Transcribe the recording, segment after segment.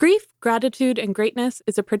Gratitude and Greatness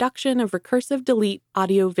is a production of Recursive Delete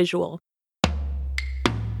Audio Visual.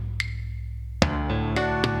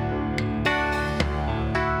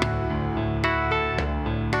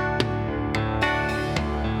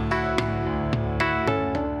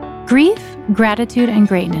 Grief, Gratitude, and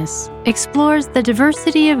Greatness explores the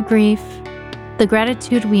diversity of grief, the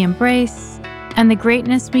gratitude we embrace, and the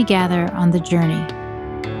greatness we gather on the journey.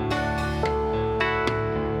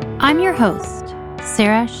 I'm your host,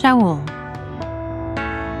 Sarah Shaul.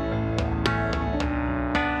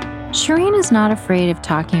 Shireen is not afraid of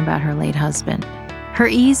talking about her late husband. Her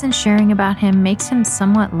ease in sharing about him makes him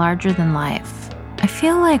somewhat larger than life. I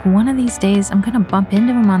feel like one of these days I'm going to bump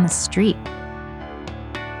into him on the street.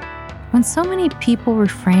 When so many people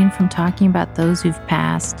refrain from talking about those who've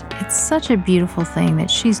passed, it's such a beautiful thing that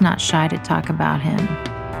she's not shy to talk about him.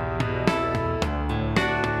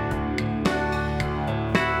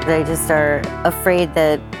 They just are afraid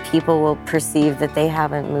that people will perceive that they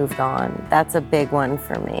haven't moved on. That's a big one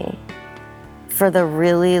for me. For the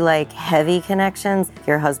really heavy connections,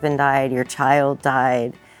 your husband died, your child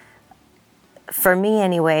died. For me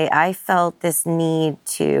anyway, I felt this need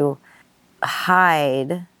to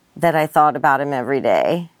hide that I thought about him every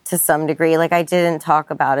day to some degree. I didn't talk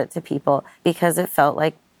about it to people because it felt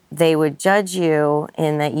like they would judge you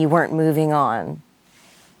in that you weren't moving on.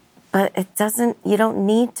 But you don't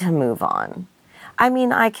need to move on. I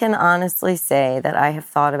mean, I can honestly say that I have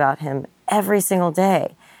thought about him every single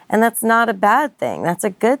day. And that's not a bad thing. That's a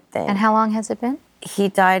good thing. And how long has it been? He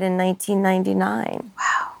died in 1999.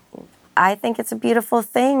 Wow. I think it's a beautiful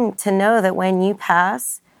thing to know that when you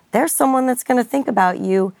pass, there's someone that's going to think about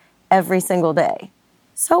you every single day.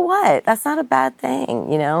 So what? That's not a bad thing,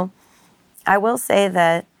 you know? I will say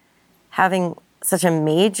that having such a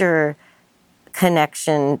major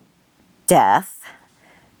connection death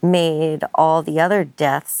made all the other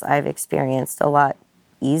deaths I've experienced a lot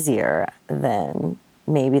easier than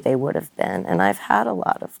maybe they would have been. And I've had a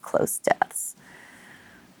lot of close deaths.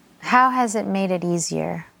 How has it made it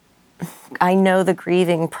easier? I know the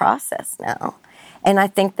grieving process now. And I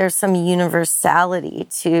think there's some universality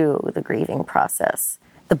to the grieving process.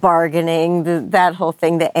 The bargaining, that whole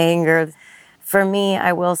thing, the anger. For me,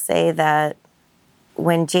 I will say that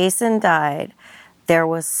when Jason died, there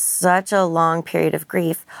was such a long period of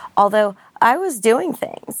grief. Although I was doing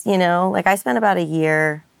things, I spent about a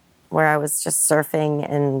year where I was just surfing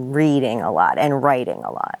and reading a lot and writing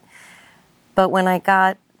a lot. But when I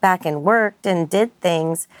got back and worked and did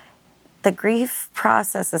things, the grief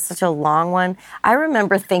process is such a long one. I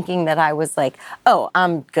remember thinking that I was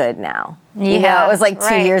I'm good now. Yeah, it was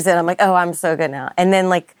 2 years in. I'm I'm so good now. And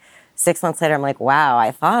then 6 months later, I'm wow,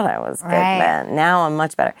 I thought I was good then. Now I'm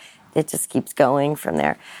much better. It just keeps going from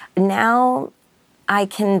there. Now I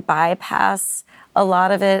can bypass a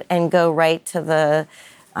lot of it and go right to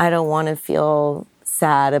I don't want to feel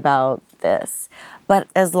sad about this. But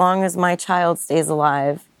as long as my child stays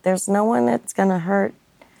alive, there's no one that's going to hurt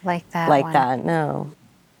like that. No,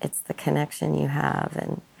 it's the connection you have.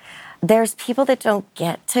 And there's people that don't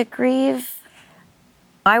get to grieve.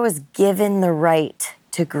 I was given the right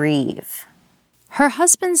to grieve. Her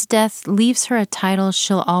husband's death leaves her a title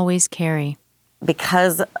she'll always carry.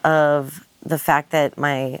 Because of the fact that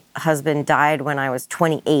my husband died when I was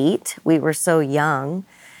 28, we were so young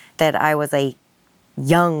that I was a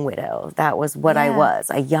young widow. That was what I was,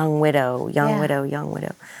 a young widow.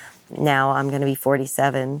 Now I'm going to be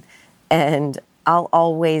 47, and I'll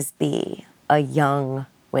always be a young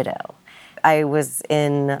widow. I was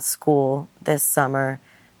in school this summer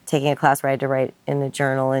taking a class where I had to write in a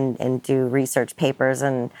journal and do research papers,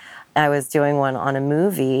 and I was doing one on a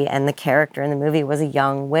movie, and the character in the movie was a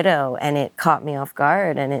young widow, and it caught me off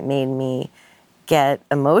guard, and it made me get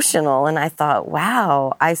emotional, and I thought,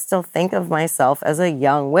 wow, I still think of myself as a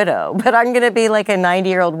young widow, but I'm going to be like a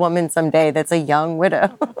 90-year-old woman someday that's a young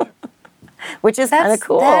widow, which is kind of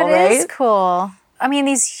cool, right? That is cool. I mean,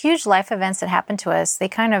 these huge life events that happen to us, they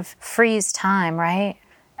kind of freeze time, right?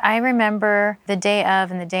 I remember the day of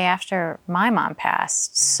and the day after my mom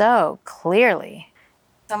passed so clearly.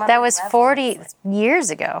 That was 40 years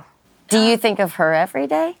ago. Do you think of her every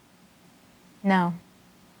day? No.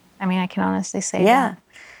 I mean, I can honestly say that.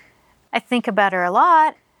 I think about her a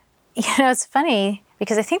lot. It's funny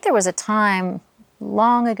because I think there was a time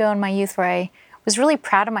long ago in my youth where I was really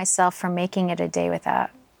proud of myself for making it a day without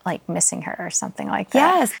missing her or something like that.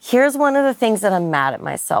 Yes. Here's one of the things that I'm mad at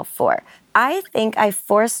myself for. I think I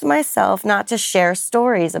forced myself not to share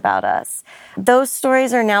stories about us. Those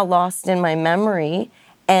stories are now lost in my memory,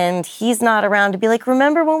 And he's not around to be like,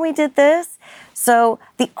 remember when we did this? So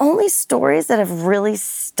the only stories that have really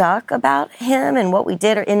stuck about him and what we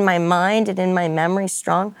did are in my mind and in my memory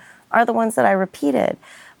strong are the ones that I repeated.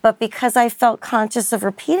 But because I felt conscious of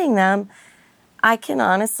repeating them, I can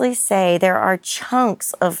honestly say there are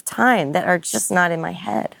chunks of time that are just not in my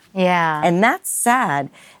head. Yeah. And that's sad.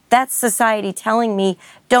 That's society telling me,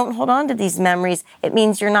 don't hold on to these memories. It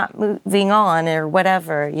means you're not moving on or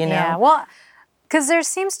whatever, you know? Yeah, well, because there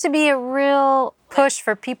seems to be a real push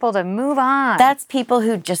for people to move on. That's people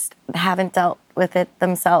who just haven't dealt with it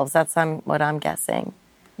themselves. That's what I'm guessing.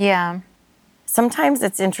 Yeah. Sometimes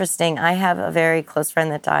it's interesting. I have a very close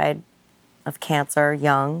friend that died of cancer,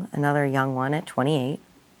 young, another young one at 28.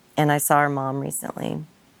 And I saw her mom recently.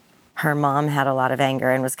 Her mom had a lot of anger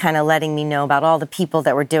and was kind of letting me know about all the people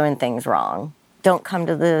that were doing things wrong. Don't come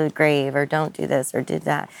to the grave, or don't do this or do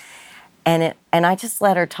that. And I just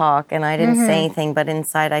let her talk, and I didn't say anything, but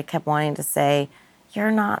inside I kept wanting to say,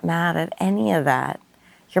 you're not mad at any of that.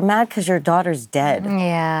 You're mad because your daughter's dead.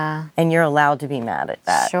 Yeah. And you're allowed to be mad at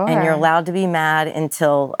that. Sure. And you're allowed to be mad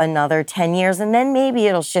until another 10 years, and then maybe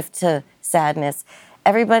it'll shift to sadness.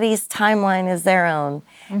 Everybody's timeline is their own.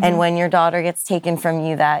 And when your daughter gets taken from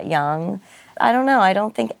you that young, I don't know. I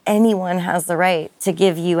don't think anyone has the right to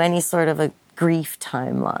give you any sort of a grief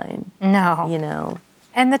timeline. No. You know?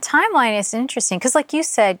 And the timeline is interesting because, like you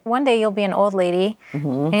said, one day you'll be an old lady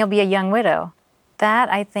and you'll be a young widow. That,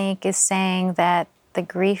 I think, is saying that the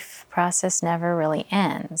grief process never really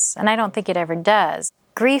ends. And I don't think it ever does.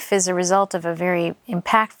 Grief is a result of a very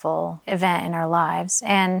impactful event in our lives.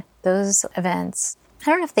 And those events, I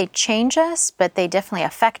don't know if they change us, but they definitely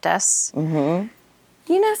affect us. You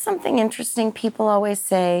know something interesting? People always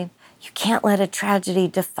say, you can't let a tragedy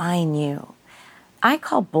define you. I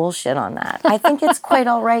call bullshit on that. I think it's quite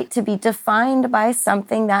all right to be defined by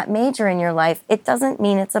something that major in your life. It doesn't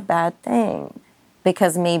mean it's a bad thing,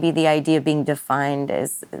 because maybe the idea of being defined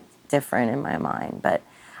is different in my mind. But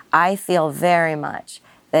I feel very much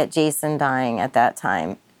that Jason dying at that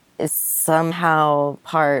time is somehow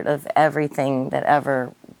part of everything that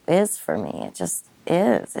ever is for me. It just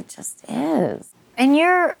is. It just is. And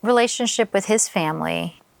your relationship with his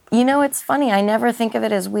family. You know, it's funny. I never think of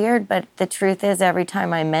it as weird, but the truth is every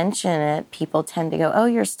time I mention it, people tend to go, oh,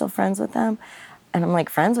 you're still friends with them? And I'm like,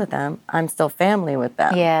 friends with them? I'm still family with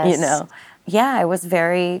them. Yes. You know? Yeah, I was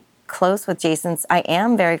very close with I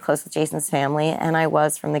am very close with Jason's family, and I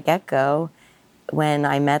was from the get-go when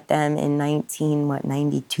I met them in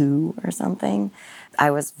 92 or something.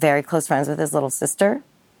 I was very close friends with his little sister,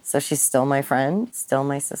 so she's still my friend, still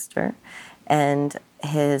my sister, and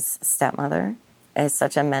his stepmother is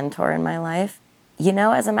such a mentor in my life. You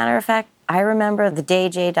know, as a matter of fact, I remember the day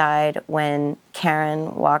Jay died when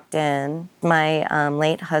Karen walked in, my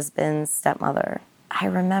late husband's stepmother. I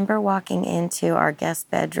remember walking into our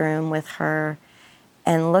guest bedroom with her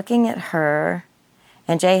and looking at her,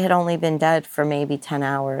 and Jay had only been dead for maybe 10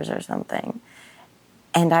 hours or something.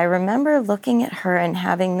 And I remember looking at her and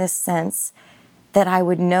having this sense that I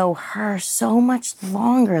would know her so much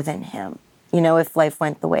longer than him, you know, if life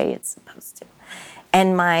went the way it's supposed to.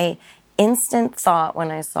 And my instant thought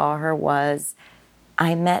when I saw her was,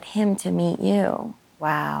 I met him to meet you.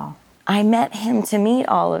 Wow. I met him to meet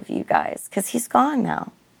all of you guys, because he's gone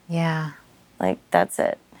now. Yeah. Like, that's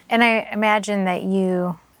it. And I imagine that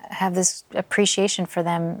you have this appreciation for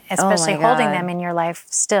them, especially holding them in your life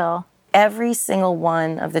still. Every single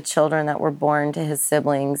one of the children that were born to his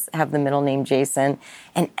siblings have the middle name Jason,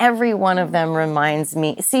 and every one of them reminds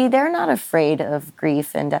me, see, they're not afraid of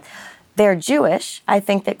grief and death. They're Jewish. I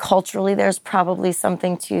think that culturally there's probably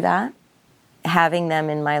something to that. Having them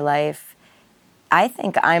in my life, I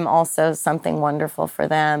think I'm also something wonderful for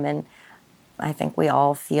them, and I think we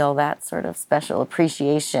all feel that sort of special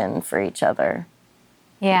appreciation for each other.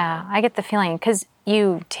 Yeah, I get the feeling, because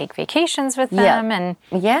you take vacations with them. And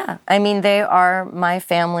yeah, I mean, they are my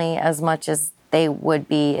family as much as they would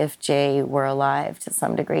be if Jay were alive to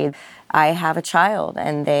some degree. I have a child,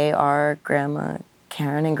 and they are Grandma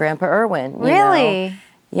Karen and Grandpa Irwin. Really? Know?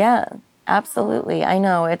 Yeah, absolutely. I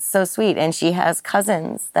know, it's so sweet. And she has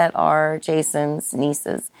cousins that are Jason's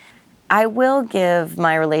nieces. I will give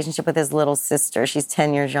my relationship with his little sister, she's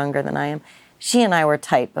 10 years younger than I am. She and I were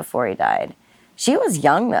tight before he died. She was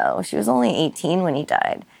young, though. She was only 18 when he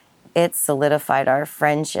died. It solidified our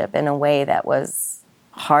friendship in a way that was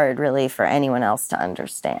hard, really, for anyone else to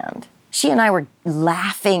understand. She and I were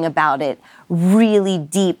laughing about it, really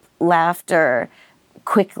deep laughter,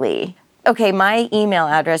 quickly. Okay, my email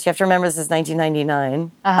address, you have to remember this is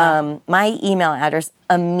 1999. My email address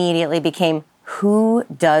immediately became, who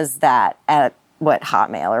does that at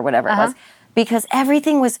Hotmail or whatever it was? because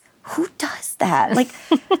everything was, who does that? Like,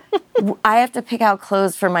 I have to pick out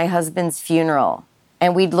clothes for my husband's funeral,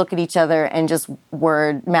 and we'd look at each other and just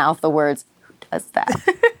mouth the words, who does that?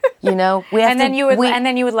 You know? And then you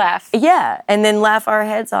would laugh. Yeah, and then laugh our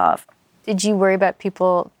heads off. Did you worry about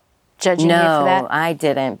people judging you for that? No, I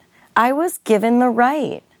didn't. I was given the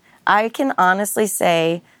right. I can honestly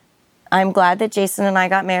say I'm glad that Jason and I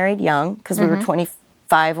got married young, because we were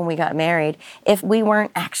 25 when we got married. If we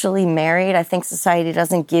weren't actually married, I think society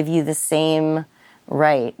doesn't give you the same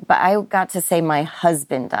right. But I got to say my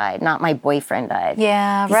husband died, not my boyfriend died.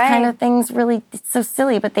 Yeah, These kind of things really, it's so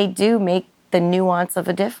silly, but they do make the nuance of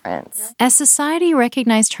a difference. As society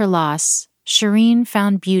recognized her loss, Shireen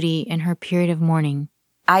found beauty in her period of mourning.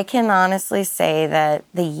 I can honestly say that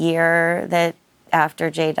the year that after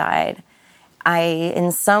Jay died, I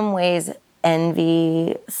in some ways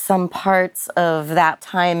envy some parts of that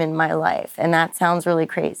time in my life. And that sounds really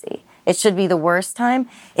crazy. It should be the worst time.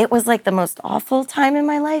 It was like the most awful time in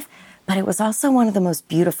my life, but it was also one of the most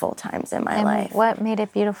beautiful times in my life. What made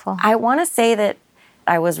it beautiful? I want to say that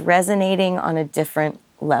I was resonating on a different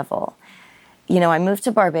level. You know, I moved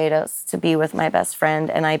to Barbados to be with my best friend,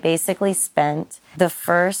 and I basically spent the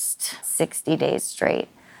first 60 days straight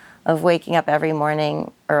of waking up every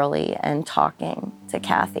morning early and talking to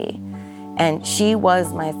Kathy. And she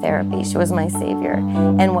was my therapy. She was my savior.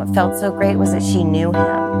 And what felt so great was that she knew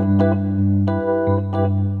him.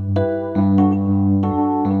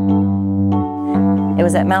 It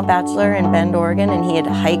was at Mount Bachelor in Bend, Oregon, and he had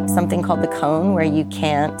hiked something called the Cone, where you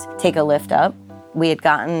can't take a lift up. We had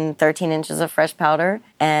gotten 13 inches of fresh powder,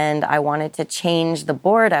 and I wanted to change the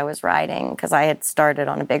board I was riding because I had started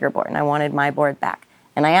on a bigger board, and I wanted my board back.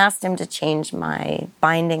 And I asked him to change my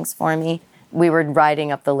bindings for me. We were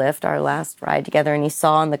riding up the lift, our last ride together, and he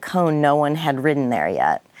saw on the Cone no one had ridden there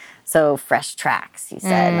yet. So fresh tracks, he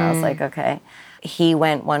said. And I was like, okay. He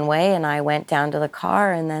went one way, and I went down to the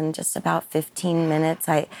car, and then just about 15 minutes.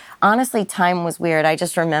 Honestly, time was weird. I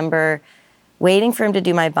just remember waiting for him to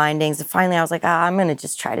do my bindings. And finally, I was like, I'm going to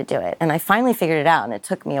just try to do it. And I finally figured it out, and it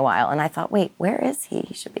took me a while. And I thought, wait, where is he?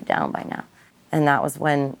 He should be down by now. And that was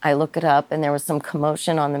when I looked it up, and there was some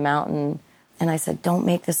commotion on the mountain. And I said, don't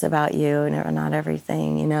make this about you, not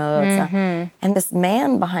everything, you know. And this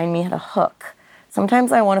man behind me had a hook.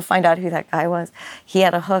 Sometimes I want to find out who that guy was. He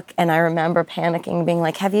had a hook, and I remember panicking, being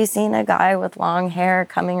like, have you seen a guy with long hair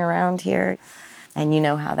coming around here? And you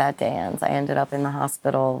know how that day ends. I ended up in the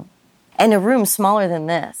hospital in a room smaller than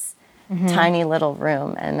this, tiny little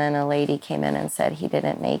room. And then a lady came in and said he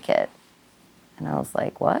didn't make it. And I was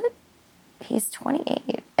like, what? He's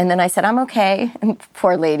 28. And then I said, I'm okay. And the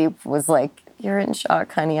poor lady was like, you're in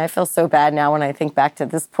shock, honey. I feel so bad now when I think back to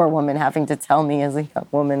this poor woman having to tell me as a young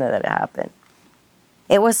woman that it happened.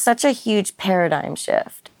 It was such a huge paradigm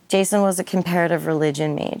shift. Jason was a comparative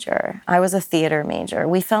religion major. I was a theater major.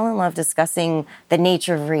 We fell in love discussing the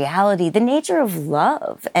nature of reality, the nature of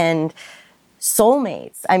love, and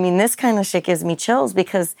soulmates. I mean, this kind of shit gives me chills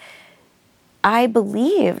because I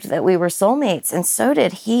believed that we were soulmates, and so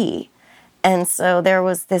did he. And so there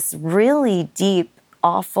was this really deep,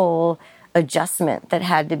 awful adjustment that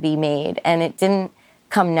had to be made, and it didn't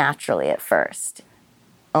come naturally at first.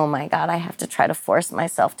 Oh my God, I have to try to force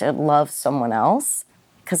myself to love someone else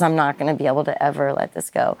because I'm not going to be able to ever let this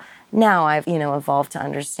go. Now I've, evolved to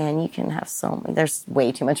understand you can have there's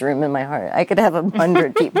way too much room in my heart. I could have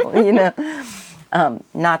 100 people,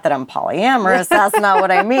 Not that I'm polyamorous, that's not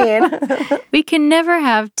what I mean. We can never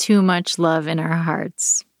have too much love in our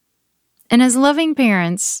hearts. And as loving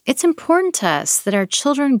parents, it's important to us that our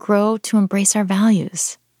children grow to embrace our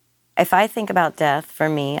values. If I think about death, for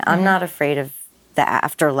me, I'm not afraid of the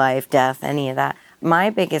afterlife, death, any of that. My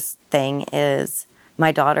biggest thing is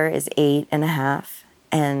my daughter is 8.5.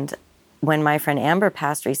 And when my friend Amber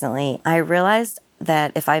passed recently, I realized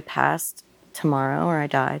that if I passed tomorrow or I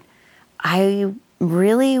died, I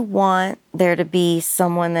really want there to be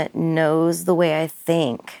someone that knows the way I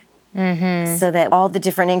think. So that all the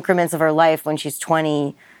different increments of her life, when she's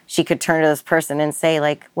 20, she could turn to this person and say,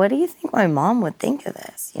 like, what do you think my mom would think of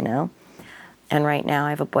this, And right now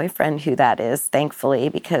I have a boyfriend who that is, thankfully,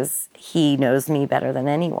 because he knows me better than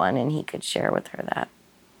anyone, and he could share with her that.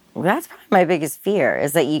 That's probably my biggest fear,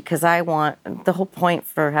 is that because I want, the whole point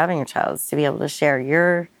for having a child is to be able to share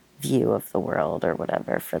your view of the world or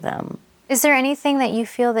whatever for them. Is there anything that you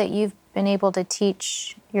feel that you've been able to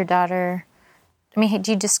teach your daughter? I mean, did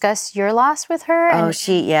you discuss your loss with her?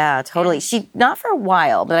 Yeah, totally. She, not for a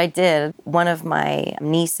while, but I did. One of my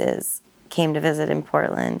nieces came to visit in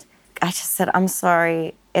Portland. I just said, I'm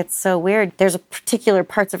sorry, it's so weird. There's a particular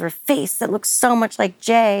parts of her face that look so much like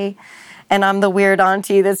Jay. And I'm the weird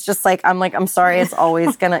auntie that's just like, I'm sorry,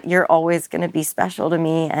 you're always gonna be special to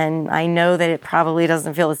me. And I know that it probably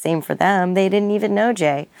doesn't feel the same for them. They didn't even know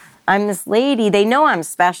Jay. I'm this lady. They know I'm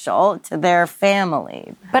special to their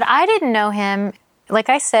family. But I didn't know him. Like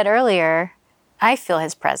I said earlier, I feel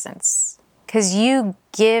his presence. Because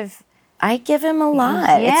I give him a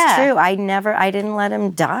lot. Yeah. It's true. I didn't let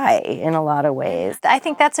him die in a lot of ways. I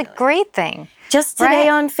think that's a great thing. Just today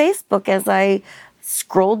on Facebook, as I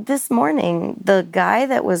scrolled this morning, the guy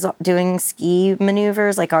that was doing ski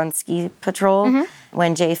maneuvers, like on ski patrol,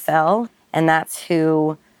 when Jay fell, and that's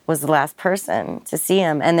who was the last person to see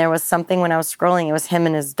him. And there was something when I was scrolling, it was him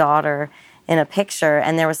and his daughter in a picture,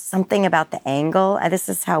 and there was something about the angle, this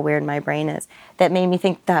is how weird my brain is, that made me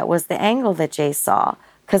think that was the angle that Jay saw,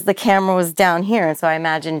 because the camera was down here, and so I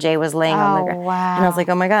imagined Jay was laying on the ground. Wow. And I was like,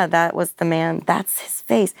 oh my God, that was the man, that's his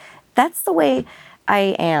face. That's the way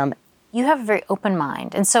I am. You have a very open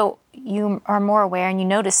mind, and so you are more aware and you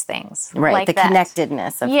notice things. Right, like the that.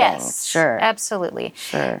 connectedness of things. Sure. Absolutely.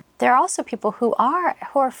 Sure. There are also people who are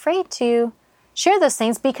afraid to share those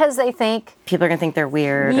things because they think people are going to think they're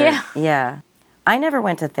weird. Yeah. I never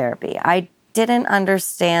went to therapy. I didn't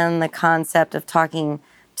understand the concept of talking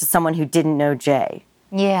to someone who didn't know Jay.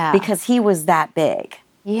 Yeah. Because he was that big.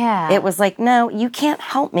 Yeah. It was like, no, you can't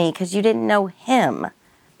help me because you didn't know him.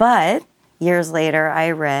 But years later, I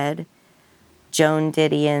read Joan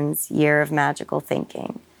Didion's Year of Magical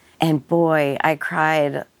Thinking. And boy, I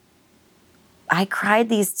cried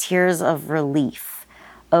these tears of relief,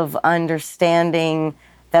 of understanding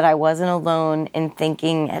that I wasn't alone in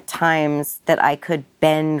thinking at times that I could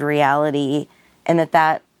bend reality, and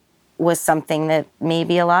that was something that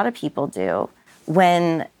maybe a lot of people do.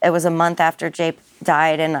 When it was a month after Jay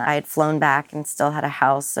died and I had flown back and still had a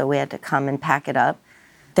house, so we had to come and pack it up,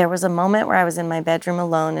 there was a moment where I was in my bedroom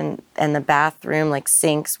alone, and the bathroom, like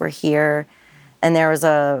sinks were here, and there was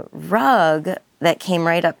a rug that came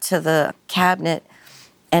right up to the cabinet,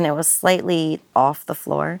 and it was slightly off the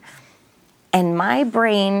floor. And my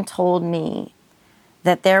brain told me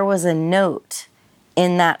that there was a note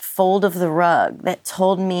in that fold of the rug that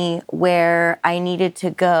told me where I needed to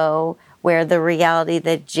go, where the reality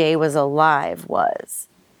that Jay was alive was.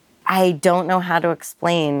 I don't know how to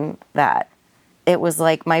explain that. It was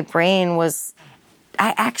like my brain was,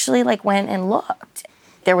 I actually went and looked.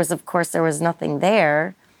 There was nothing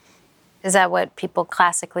there. Is that what people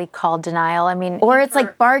classically call denial? I mean, or it's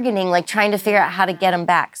like bargaining, like trying to figure out how to get them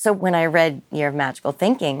back. So when I read Year of Magical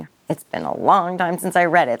Thinking, it's been a long time since I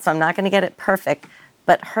read it, so I'm not going to get it perfect.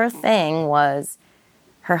 But her thing was,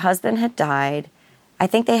 her husband had died. I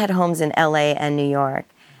think they had homes in LA and New York.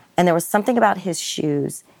 And there was something about his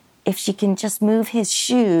shoes. If she can just move his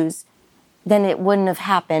shoes, then it wouldn't have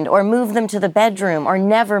happened. Or move them to the bedroom, or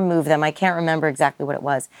never move them. I can't remember exactly what it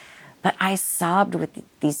was. But I sobbed with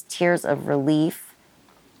these tears of relief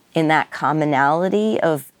in that commonality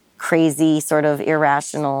of crazy, sort of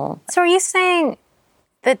irrational. So are you saying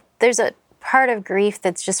that there's a part of grief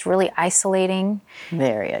that's just really isolating?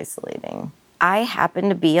 Very isolating. I happen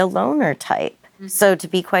to be a loner type. Mm-hmm. So to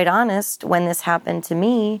be quite honest, when this happened to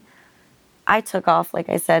me, I took off, like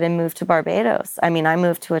I said, and moved to Barbados. I mean, I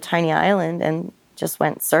moved to a tiny island and just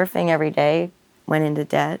went surfing every day. Went into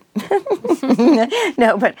debt.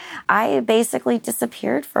 No, but I basically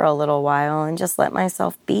disappeared for a little while and just let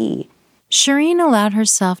myself be. Shireen allowed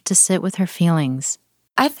herself to sit with her feelings.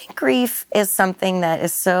 I think grief is something that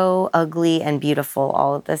is so ugly and beautiful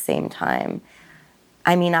all at the same time.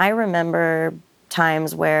 I mean, I remember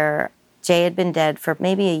times where Jay had been dead for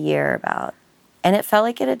maybe a year about, and it felt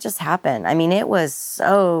like it had just happened. I mean, it was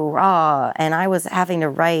so raw, and I was having to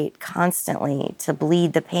write constantly to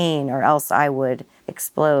bleed the pain or else I would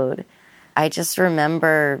explode. I just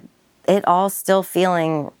remember it all still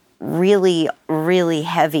feeling really, really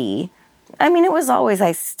heavy. I mean, it was always,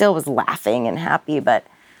 I still was laughing and happy, but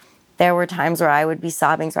there were times where I would be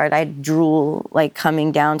sobbing so hard, I'd drool, like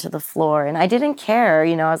coming down to the floor, and I didn't care.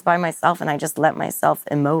 You know, I was by myself, and I just let myself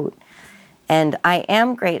emote. And I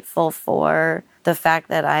am grateful for the fact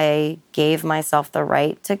that I gave myself the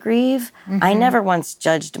right to grieve. Mm-hmm. I never once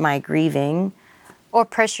judged my grieving. Or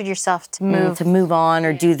pressured yourself to move on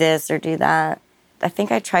or do this or do that. I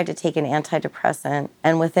think I tried to take an antidepressant,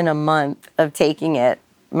 and within a month of taking it,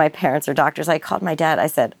 my parents are doctors. I called my dad. I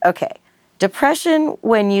said, okay, depression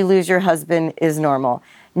when you lose your husband is normal.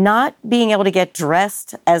 Not being able to get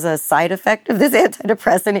dressed as a side effect of this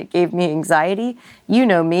antidepressant, it gave me anxiety. You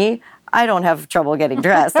know me. I don't have trouble getting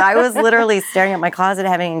dressed. I was literally staring at my closet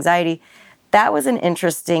having anxiety. That was an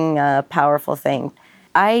interesting, powerful thing.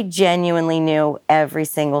 I genuinely knew every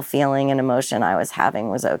single feeling and emotion I was having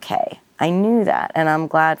was okay. I knew that, and I'm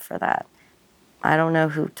glad for that. I don't know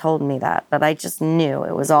who told me that, but I just knew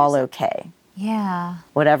it was all okay. Yeah.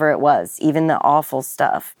 Whatever it was, even the awful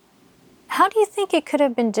stuff. How do you think it could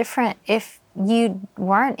have been different if you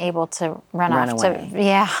weren't able to run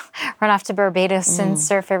off to Barbados and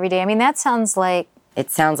surf every day? I mean, that sounds like... It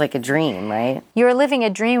sounds like a dream, right? You were living a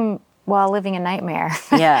dream while living a nightmare.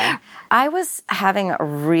 Yeah. I was having a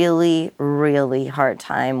really, really hard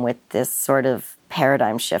time with this sort of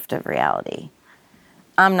paradigm shift of reality.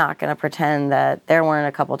 I'm not going to pretend that there weren't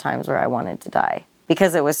a couple times where I wanted to die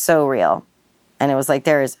because it was so real. And it was like,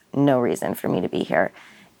 there is no reason for me to be here.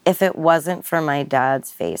 If it wasn't for my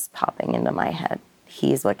dad's face popping into my head,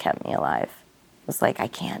 he's what kept me alive. It was like, I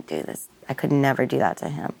can't do this. I could never do that to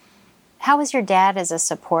him. How was your dad as a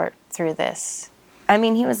support through this? I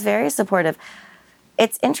mean, he was very supportive.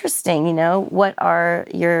 It's interesting, you know, what are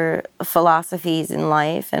your philosophies in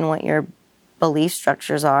life and what your belief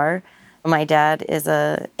structures are. My dad is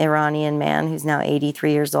an Iranian man who's now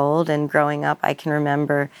 83 years old, and growing up, I can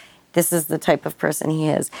remember this is the type of person he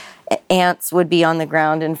is. Ants would be on the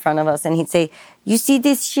ground in front of us, and he'd say, you see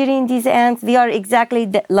this shit in these ants? We are exactly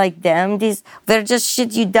like them. They're just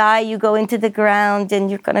shit. You die, you go into the ground, and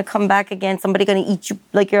you're going to come back again. Somebody's going to eat you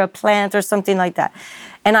like you're a plant or something like that.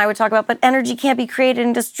 And I would talk about, but energy can't be created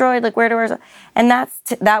and destroyed. Like, and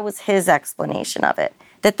that was his explanation of it.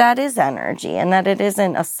 That is energy, and that it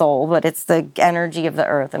isn't a soul, but it's the energy of the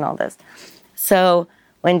earth and all this. So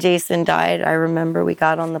when Jason died, I remember we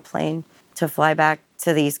got on the plane to fly back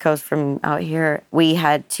to the East Coast from out here. We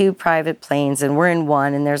had 2 private planes, and we're in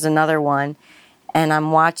one, and there's another one. And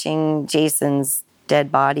I'm watching Jason's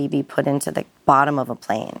dead body be put into the bottom of a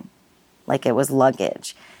plane, like it was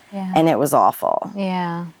luggage. Yeah. And it was awful.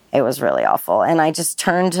 Yeah. It was really awful. And I just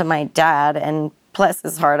turned to my dad, and bless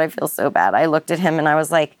his heart, I feel so bad. I looked at him and I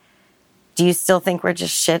was like, do you still think we're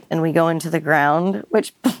just shit and we go into the ground?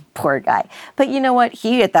 Which, poor guy. But you know what?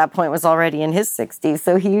 He, at that point, was already in his 60s,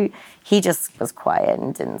 so he just was quiet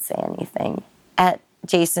and didn't say anything. At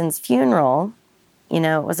Jason's funeral, you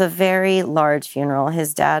know, it was a very large funeral.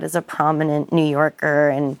 His dad is a prominent New Yorker,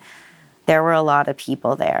 and there were a lot of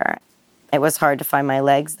people there. It was hard to find my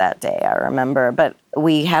legs that day, I remember. But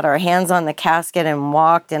we had our hands on the casket and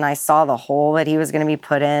walked, and I saw the hole that he was going to be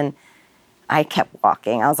put in. I kept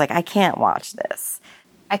walking. I was like, I can't watch this.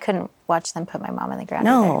 I couldn't watch them put my mom in the ground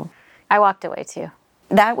No. either. I walked away too.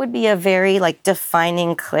 That would be a very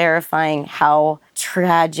defining, clarifying how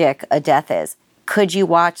tragic a death is. Could you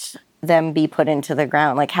watch them be put into the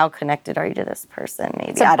ground? Like, how connected are you to this person?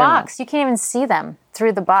 Maybe. It's a box. You can't even see them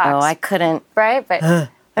through the box. Oh, I couldn't. Right? But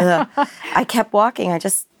I kept walking. I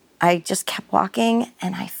just kept walking,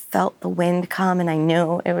 and I felt the wind come, and I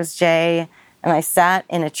knew it was Jay. And I sat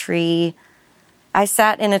in a tree. And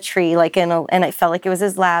it felt like it was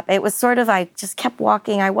his lap. It was sort of, I just kept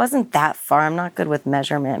walking. I wasn't that far. I'm not good with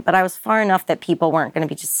measurement, but I was far enough that people weren't going to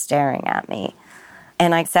be just staring at me.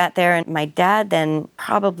 And I sat there, and my dad then,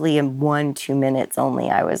 probably in 1-2 minutes only,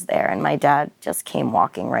 I was there. And my dad just came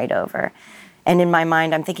walking right over. And in my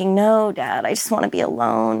mind, I'm thinking, no, Dad, I just want to be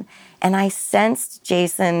alone. And I sensed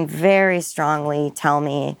Jason very strongly tell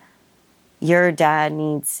me, your dad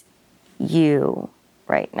needs you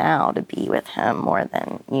right now to be with him more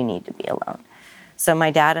than you need to be alone. So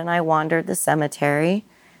my dad and I wandered the cemetery.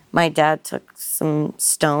 My dad took some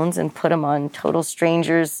stones and put them on total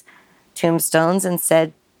strangers' tombstones and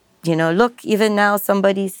said, you know, look, even now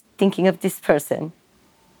somebody's thinking of this person.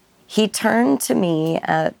 He turned to me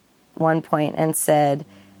at one point and said,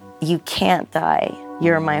 you can't die.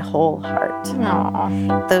 You're my whole heart.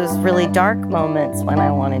 Aww. Those really dark moments when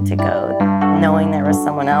I wanted to go, knowing there was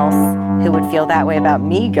someone else who would feel that way about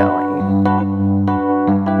me going.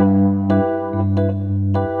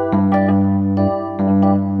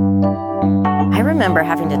 I remember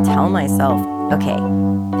having to tell myself, okay,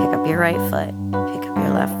 pick up your right foot, pick up your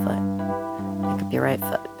left foot, pick up your right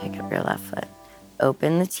foot, pick up your left foot,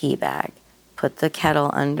 open the tea bag, put the kettle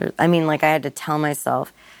under. I had to tell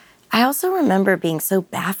myself. I also remember being so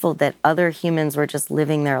baffled that other humans were just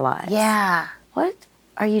living their lives. Yeah. What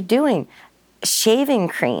are you doing? Shaving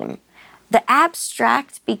cream. The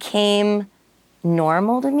abstract became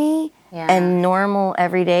normal to me, and normal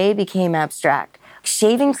every day became abstract.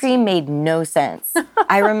 Shaving cream made no sense.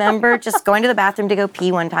 I remember just going to the bathroom to go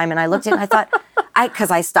pee one time, and I looked at it and I thought,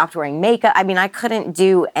 because I stopped wearing makeup. I couldn't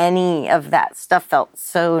do any of that stuff. Felt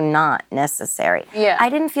so not necessary. Yeah. I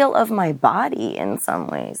didn't feel of my body in some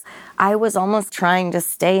ways. I was almost trying to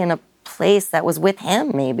stay in a place that was with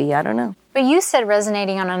him, maybe. I don't know. But you said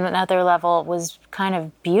resonating on another level was kind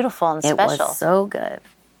of beautiful and special. It was so good.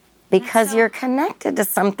 Because you're connected to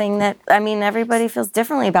something that, everybody feels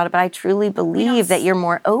differently about it, but I truly believe that you're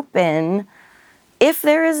more open if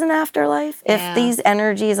there is an afterlife, Yeah. if these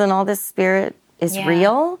energies and all this spirit is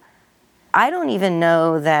real, I don't even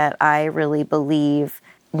know that I really believe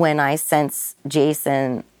when I sense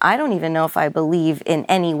Jason. I don't even know if I believe in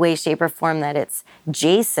any way, shape, or form that it's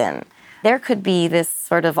Jason. There could be this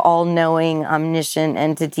sort of all-knowing, omniscient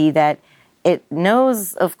entity that it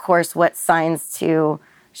knows, of course, what signs to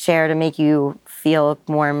share to make you feel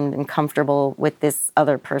warm and comfortable with this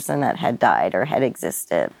other person that had died or had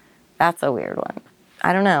existed. That's a weird one.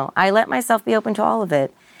 I don't know. I let myself be open to all of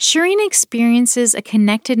it. Shireen experiences a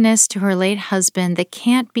connectedness to her late husband that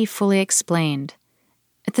can't be fully explained.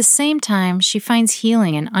 At the same time, she finds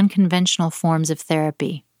healing in unconventional forms of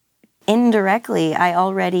therapy. Indirectly, I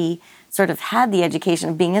already sort of had the education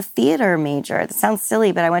of being a theater major. It sounds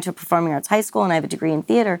silly, but I went to a performing arts high school and I have a degree in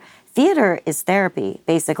theater. Theater is therapy,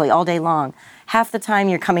 basically, all day long. Half the time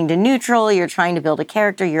you're coming to neutral, you're trying to build a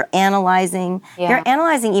character, you're analyzing. Yeah. You're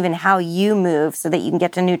analyzing even how you move so that you can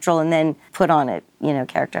get to neutral and then put on it,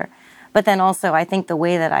 character. But then also, I think the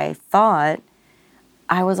way that I thought,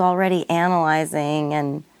 I was already analyzing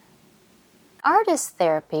and... Art is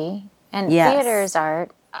therapy, and Yes. theater is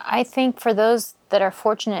art. I think for those that are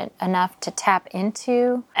fortunate enough to tap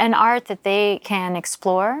into an art that they can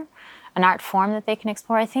explore, an art form that they can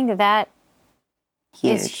explore, I think that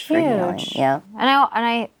is huge for healing. huge. Yeah.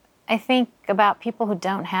 And I think about people who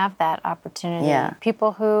don't have that opportunity. Yeah.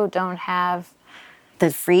 People who don't have...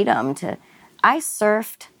 The freedom to... I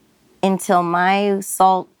surfed until my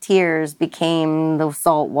salt tears became the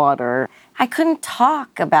salt water. I couldn't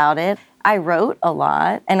talk about it. I wrote a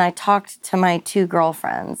lot, and I talked to my 2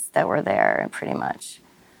 girlfriends that were there, pretty much.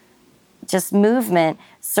 Just movement,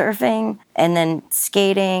 surfing, and then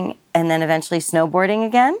skating, and then eventually snowboarding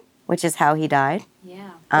again, which is how he died. Yeah.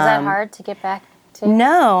 Is that hard to get back to?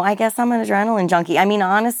 No, I guess I'm an adrenaline junkie. I mean,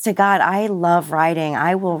 honest to God, I love riding.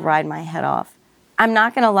 I will ride my head off. I'm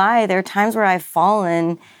not going to lie. There are times where I've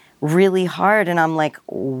fallen really hard, and I'm like,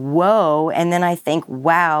 whoa. And then I think,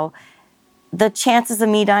 wow, the chances of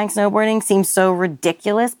me dying snowboarding seem so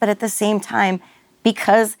ridiculous, but at the same time,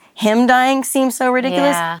 because him dying seems so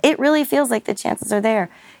ridiculous, it really feels like the chances are there.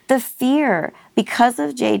 The fear, because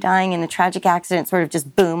of Jay dying in a tragic accident, sort of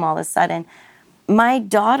just boom, all of a sudden. My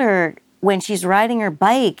daughter, when she's riding her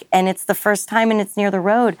bike and it's the first time and it's near the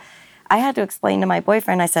road, I had to explain to my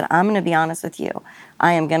boyfriend, I said, I'm going to be honest with you.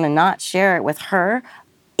 I am going to not share it with her.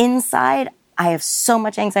 Inside, I have so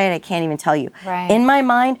much anxiety, I can't even tell you. Right. In my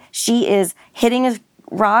mind, she is hitting a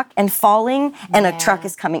rock and falling, and a truck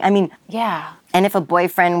is coming. I mean, and if a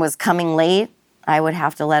boyfriend was coming late, I would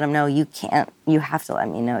have to let him know, you have to let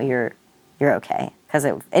me know you're okay. Because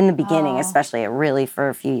in the beginning, especially, it really, for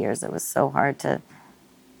a few years, it was so hard to,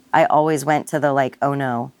 I always went to the like, oh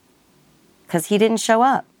no, because he didn't show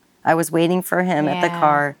up. I was waiting for him at the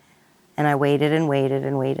car, and I waited and waited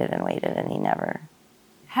and waited and waited, and he never.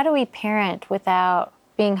 How do we parent without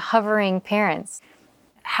being hovering parents?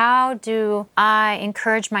 How do I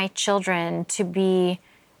encourage my children to be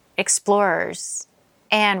explorers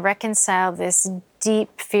and reconcile this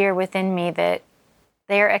deep fear within me that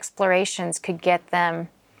their explorations could get them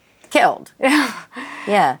killed?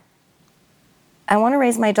 Yeah. I want to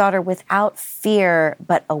raise my daughter without fear,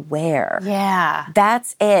 but aware. Yeah.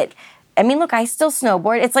 That's it. I mean, look, I still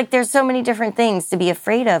snowboard. It's like there's so many different things to be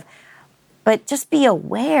afraid of, but just be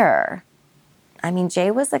aware. I mean, Jay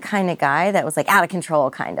was the kind of guy that was like out of control,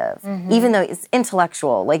 kind of, even though he's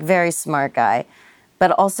intellectual, like very smart guy, but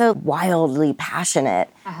also wildly passionate,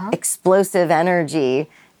 explosive energy.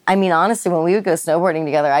 I mean, honestly, when we would go snowboarding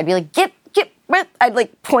together, I'd be like, get, I'd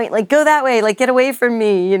like point, like go that way, like get away from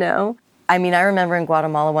me, I mean, I remember in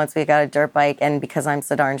Guatemala once we got a dirt bike, and because I'm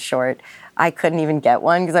so darn short, I couldn't even get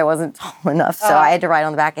one because I wasn't tall enough. So I had to ride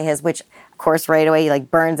on the back of his, which, of course, right away, he like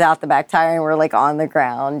burns out the back tire, and we're like on the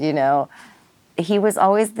ground, He was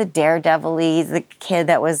always the daredevil-y. He's the kid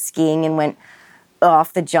that was skiing and went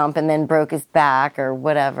off the jump and then broke his back or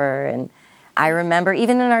whatever. And I remember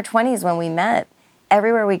even in our 20s when we met,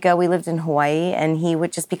 everywhere we go, we lived in Hawaii, and he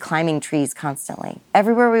would just be climbing trees constantly.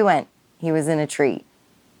 Everywhere we went, he was in a tree.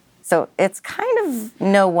 So it's kind of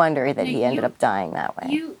no wonder that he ended up dying that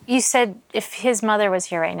way. You said if his mother was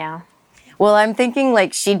here right now. Well, I'm thinking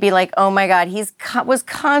like she'd be like, oh my God, was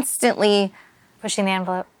constantly pushing the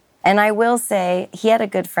envelope. And I will say, he had a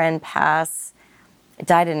good friend pass,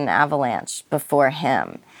 died in an avalanche before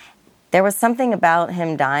him. There was something about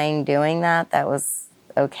him dying doing that was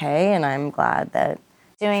okay, and I'm glad that...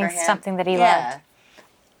 Doing something that he loved.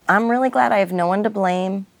 I'm really glad I have no one to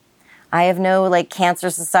blame. I have no, Cancer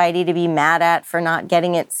Society to be mad at for not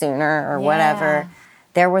getting it sooner or whatever.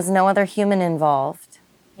 There was no other human involved.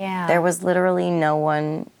 Yeah. There was literally no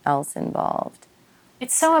one else involved.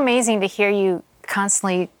 It's so amazing to hear you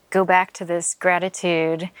constantly go back to this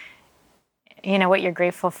gratitude, what you're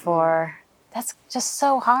grateful for. That's just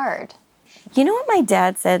so hard. You know what my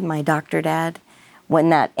dad said, my doctor dad, when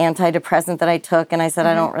that antidepressant that I took, and I said,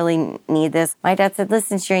 I don't really need this. My dad said,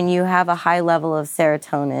 listen, Sharon, you have a high level of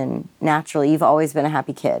serotonin naturally. You've always been a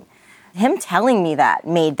happy kid. Him telling me that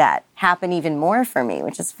made that happen even more for me,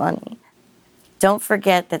 which is funny. Don't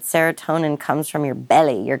forget that serotonin comes from your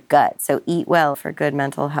belly, your gut. So eat well for good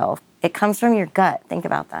mental health. It comes from your gut. Think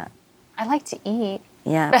about that. I like to eat.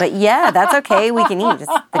 Yeah, but that's okay. We can eat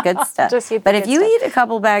just the good stuff. But if you eat a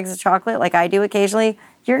couple bags of chocolate, like I do occasionally,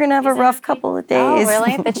 you're going to have a rough couple of days. Oh,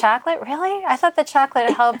 really? The chocolate? Really? I thought the chocolate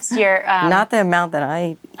helps your... Not the amount that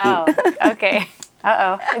I eat. Oh, okay.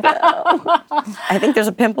 Uh-oh. I think there's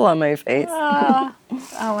a pimple on my face. Oh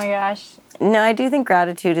my gosh. No, I do think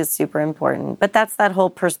gratitude is super important, but that's that whole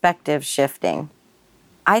perspective shifting.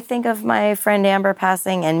 I think of my friend Amber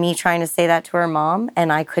passing and me trying to say that to her mom,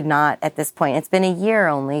 and I could not at this point. It's been a year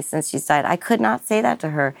only since she's died. I could not say that to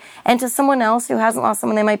her. And to someone else who hasn't lost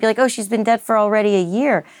someone, they might be like, oh, she's been dead for already a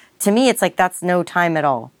year. To me, it's like, that's no time at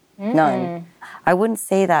all. None. I wouldn't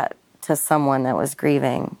say that to someone that was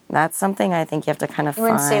grieving. That's something I think you have to kind of find.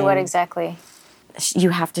 You wouldn't say what exactly? You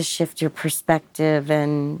have to shift your perspective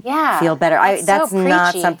and feel better. That's so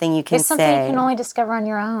not something you can say. It's something you can only discover on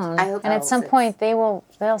your own. I hope and at some point, they'll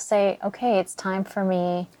say, okay, it's time for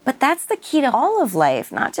me. But that's the key to all of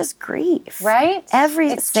life, not just grief. Right?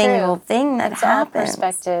 Every single thing that happens. It's all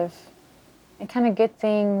perspective. And kind of good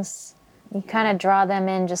things, you kind of draw them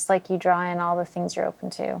in just like you draw in all the things you're open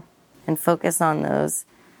to. And focus on those.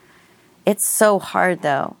 It's so hard,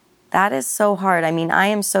 though. That is so hard. I mean, I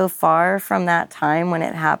am so far from that time when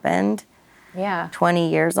it happened. Yeah. 20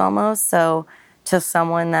 years almost. So to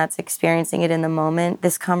someone that's experiencing it in the moment,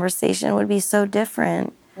 this conversation would be so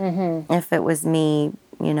different if it was me,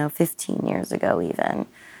 15 years ago even.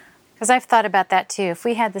 Because I've thought about that too. If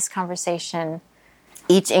we had this conversation...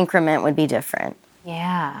 Each increment would be different.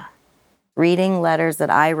 Yeah. Reading letters that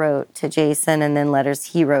I wrote to Jason and then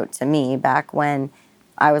letters he wrote to me back when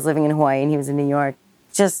I was living in Hawaii and he was in New York.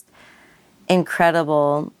 Just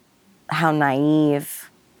incredible how naive,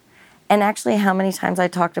 and actually how many times I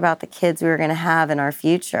talked about the kids we were going to have in our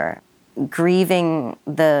future. Grieving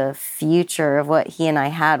the future of what he and I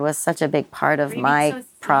had was such a big part of my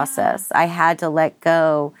process. I had to let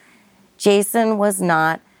go. Jason was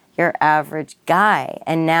not your average guy.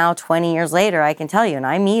 And now 20 years later, I can tell you, and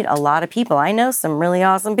I meet a lot of people. I know some really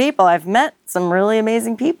awesome people. I've met some really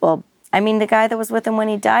amazing people. I mean, the guy that was with him when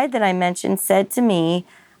he died that I mentioned said to me,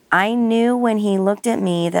 I knew when he looked at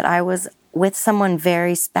me that I was with someone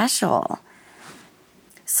very special.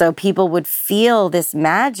 So people would feel this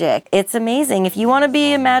magic. It's amazing. If you want to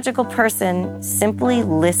be a magical person, simply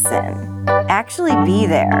listen. Actually be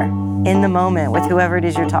there in the moment with whoever it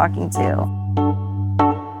is you're talking to.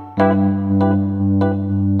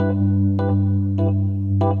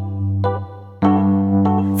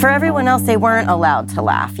 For everyone else, they weren't allowed to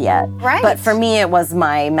laugh yet. Right. But for me, it was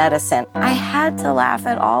my medicine. I had to laugh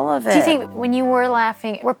at all of it. Do you think when you were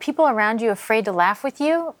laughing, were people around you afraid to laugh with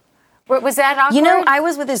you? Was that awkward? I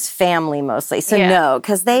was with his family mostly, so no,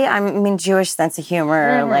 because Jewish sense of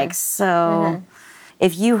humor,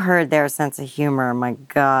 if you heard their sense of humor, my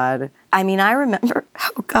God. I mean, I remember,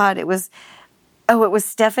 it was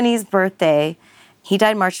Stephanie's birthday. He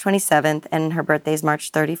died March 27th, and her birthday's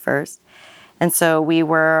March 31st. And so we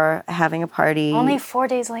were having a party. Only 4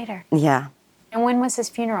 days later. Yeah. And when was his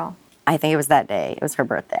funeral? I think it was that day. It was her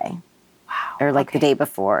birthday. Wow. Or the day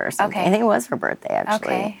before or something. Okay. I think it was her birthday,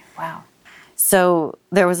 actually. Okay. Wow. So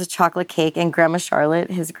there was a chocolate cake, and Grandma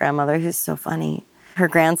Charlotte, his grandmother, who's so funny, her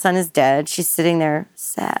grandson is dead. She's sitting there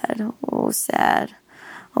sad. Oh, sad.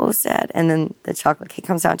 Oh, sad. And then the chocolate cake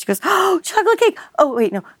comes out, and she goes, oh, chocolate cake. Oh,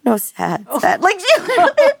 wait, no, sad.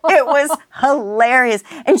 It was hilarious.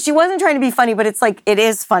 And she wasn't trying to be funny, but it's it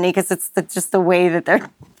is funny because it's just the way that they're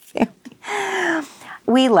family.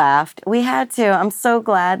 We laughed. We had to. I'm so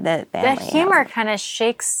glad that family. The humor kind of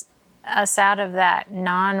shakes us out of that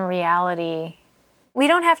non-reality. We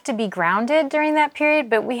don't have to be grounded during that period,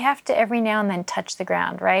 but we have to every now and then touch the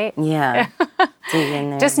ground, right? Yeah. Dig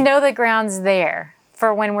in there. Just know the ground's there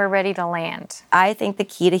for when we're ready to land. I think the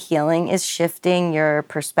key to healing is shifting your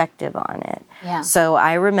perspective on it. Yeah. So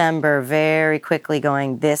I remember very quickly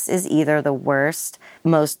going, this is either the worst,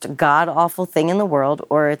 most god-awful thing in the world,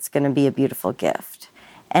 or it's going to be a beautiful gift.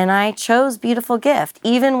 And I chose beautiful gift,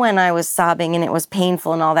 even when I was sobbing and it was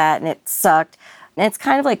painful and all that, and it sucked. And it's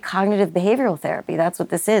kind of like cognitive behavioral therapy. That's what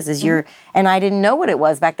this is and I didn't know what it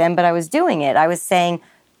was back then, but I was doing it. I was saying,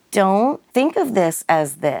 don't think of this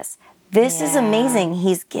as this. This is amazing.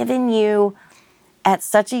 He's given you, at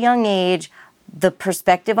such a young age, the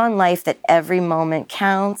perspective on life that every moment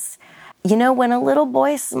counts. You know, when a little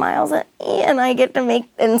boy smiles at me and I get to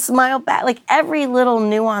make and smile back, like every little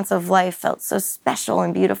nuance of life felt so special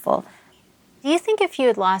and beautiful. Do you think if you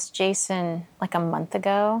had lost Jason like a month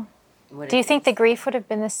ago, do you think the grief would have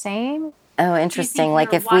been the same? Oh, interesting.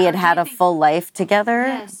 Like if we had had a full life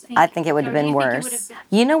together, I think it would have been worse.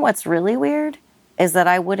 You know what's really weird is that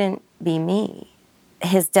I wouldn't be me.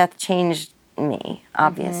 His death changed me,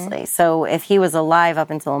 obviously. So if he was alive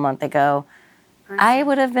up until a month ago, I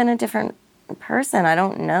would have been a different person. I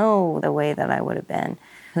don't know the way that I would have been.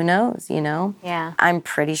 Who knows, you know? Yeah. I'm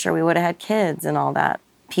pretty sure we would have had kids and all that.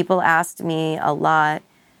 People asked me a lot,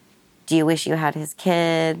 do you wish you had his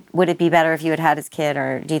kid? Would it be better if you had had his kid?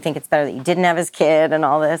 Or do you think it's better that you didn't have his kid and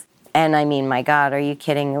all this? And I mean, my God, are you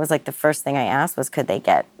kidding? It was like the first thing I asked was, could they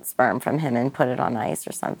get sperm from him and put it on ice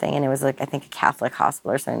or something? And it was like, I think a Catholic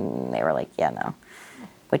hospital or something. And they were like, yeah, no,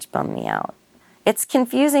 which bummed me out. It's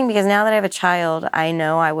confusing because now that I have a child, I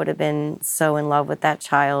know I would have been so in love with that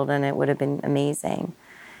child and it would have been amazing.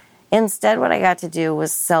 Instead, what I got to do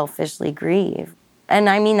was selfishly grieve. And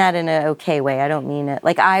I mean that in an okay way. I don't mean it.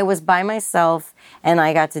 Like, I was by myself, and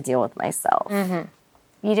I got to deal with myself. Mm-hmm.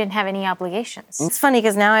 You didn't have any obligations. It's funny,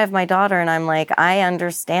 because now I have my daughter, and I'm like, I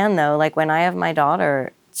understand, though. Like, when I have my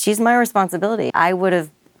daughter, she's my responsibility. I would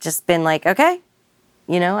have just been like, okay,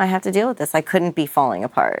 you know, I have to deal with this. I couldn't be falling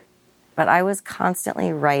apart. But I was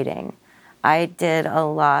constantly writing. I did a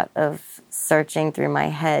lot of searching through my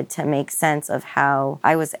head to make sense of how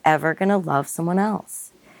I was ever going to love someone else.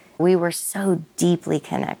 We were so deeply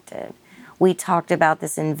connected. We talked about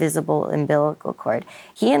this invisible umbilical cord.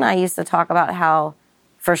 He and I used to talk about how,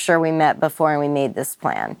 for sure, we met before and we made this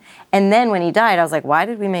plan. And then when he died, I was like, why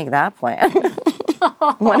did we make that plan?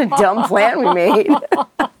 What a dumb plan we made.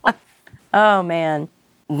 Oh, man.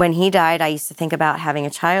 When he died, I used to think about having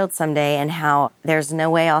a child someday and how there's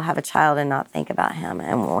no way I'll have a child and not think about him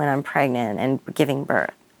and when I'm pregnant and giving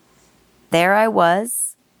birth. There I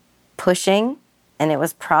was, pushing. And it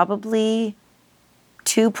was probably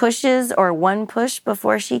 2 pushes or 1 push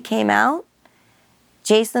before she came out.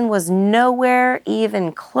 Jason was nowhere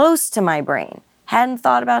even close to my brain. Hadn't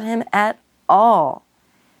thought about him at all.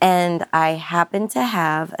 And I happened to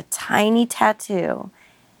have a tiny tattoo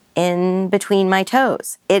in between my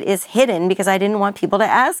toes. It is hidden because I didn't want people to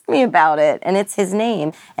ask me about it. And it's his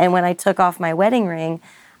name. And when I took off my wedding ring,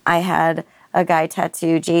 I had a guy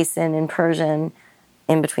tattoo Jason in Persian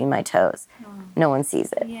in between my toes. No one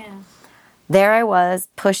sees it. Yeah. There I was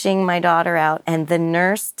pushing my daughter out, and the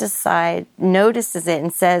nurse notices it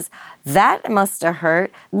and says, that must have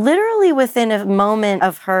hurt. Literally within a moment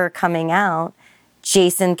of her coming out,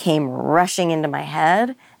 Jason came rushing into my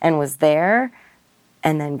head and was there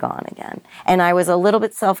and then gone again. And I was a little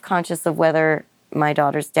bit self-conscious of whether my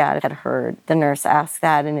daughter's dad had heard the nurse ask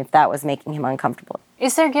that and if that was making him uncomfortable.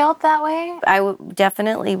 Is there guilt that way? I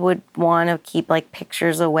definitely would want to keep like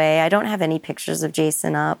pictures away. I don't have any pictures of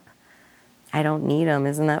Jason up. I don't need them.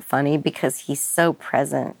 Isn't that funny? Because he's so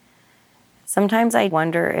present. Sometimes I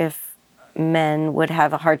wonder if men would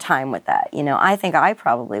have a hard time with that. You know, I think I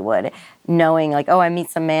probably would, knowing like, oh, I meet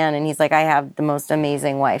some man and he's like, I have the most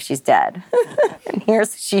amazing wife. She's dead. And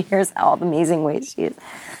here's all the amazing ways she is.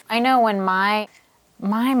 I know when my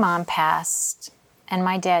mom passed and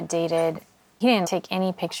my dad dated, he didn't take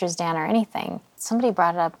any pictures down or anything. Somebody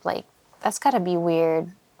brought it up like, that's got to be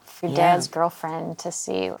weird for your dad's girlfriend to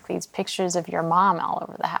see these pictures of your mom all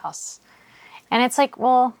over the house. And it's like,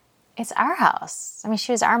 well, it's our house. I mean,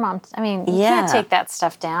 she was our mom. I mean, you can't take that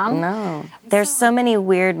stuff down. No. There's so many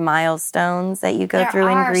weird milestones that you go through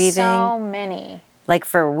in grieving. There are so many. Like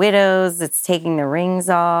for widows, it's taking the rings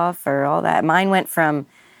off or all that. Mine went from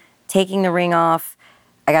taking the ring off,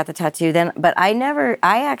 I got the tattoo then, but I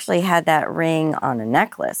actually had that ring on a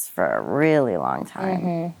necklace for a really long time.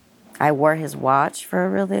 Mm-hmm. I wore his watch for a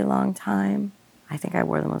really long time. I think I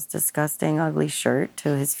wore the most disgusting, ugly shirt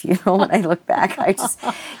to his funeral. When I look back,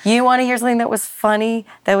 you want to hear something that was funny,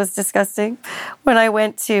 that was disgusting? When I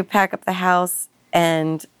went to pack up the house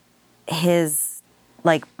and his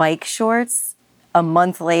like bike shorts, a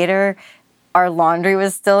month later, our laundry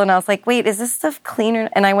was still, and I was like, wait, is this stuff cleaner?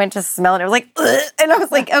 And I went to smell it, and I was like, ugh! And I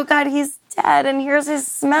was like, oh God, he's dead, and here's his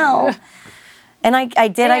smell. And I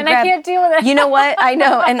did. And I can't deal with it. You know what? I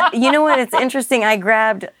know. And you know what? It's interesting. There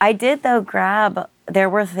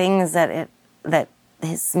were things that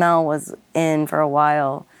his smell was in for a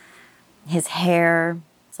while. His hair,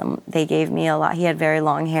 they gave me a lot. He had very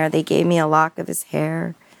long hair. They gave me a lock of his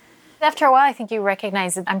hair. After a while, I think you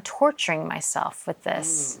recognize that I'm torturing myself with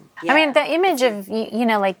this. Yeah. I mean, the image of, you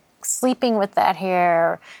know, like sleeping with that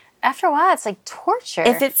hair. After a while, it's like torture.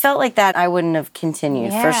 If it felt like that, I wouldn't have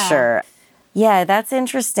continued for sure. Yeah, that's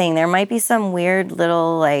interesting. There might be some weird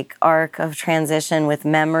little like arc of transition with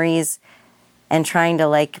memories and trying to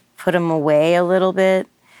like put them away a little bit.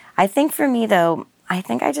 I think for me though, I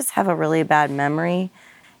think I just have a really bad memory.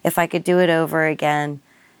 If I could do it over again,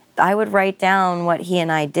 I would write down what he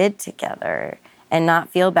and I did together and not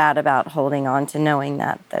feel bad about holding on to knowing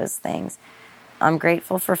those things. I'm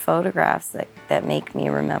grateful for photographs that make me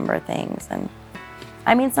remember things. And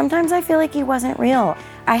I mean, sometimes I feel like he wasn't real.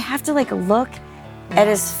 I have to like look at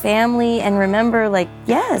his family and remember like,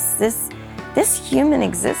 yes, this human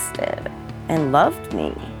existed and loved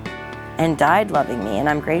me and died loving me, and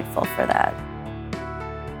I'm grateful for that.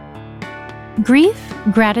 Grief,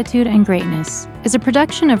 Gratitude, and Greatness is a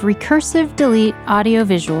production of Recursive Delete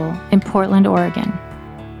Audiovisual in Portland, Oregon.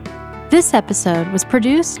 This episode was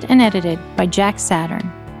produced and edited by Jack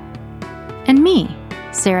Saturn. And me,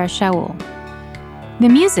 Sarah Shaul. The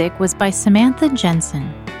music was by Samantha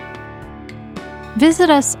Jensen. Visit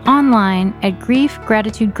us online at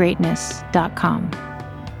griefgratitudegreatness.com.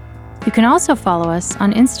 You can also follow us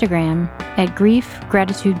on Instagram at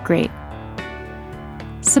griefgratitudegreat.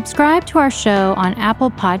 Subscribe to our show on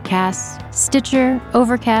Apple Podcasts, Stitcher,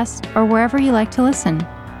 Overcast, or wherever you like to listen.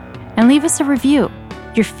 And leave us a review.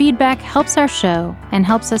 Your feedback helps our show and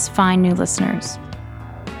helps us find new listeners.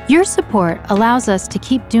 Your support allows us to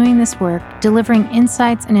keep doing this work, delivering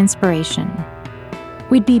insights and inspiration.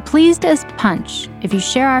 We'd be pleased as punch if you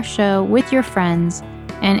share our show with your friends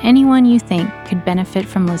and anyone you think could benefit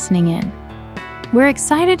from listening in. We're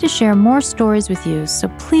excited to share more stories with you, so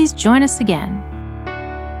please join us again.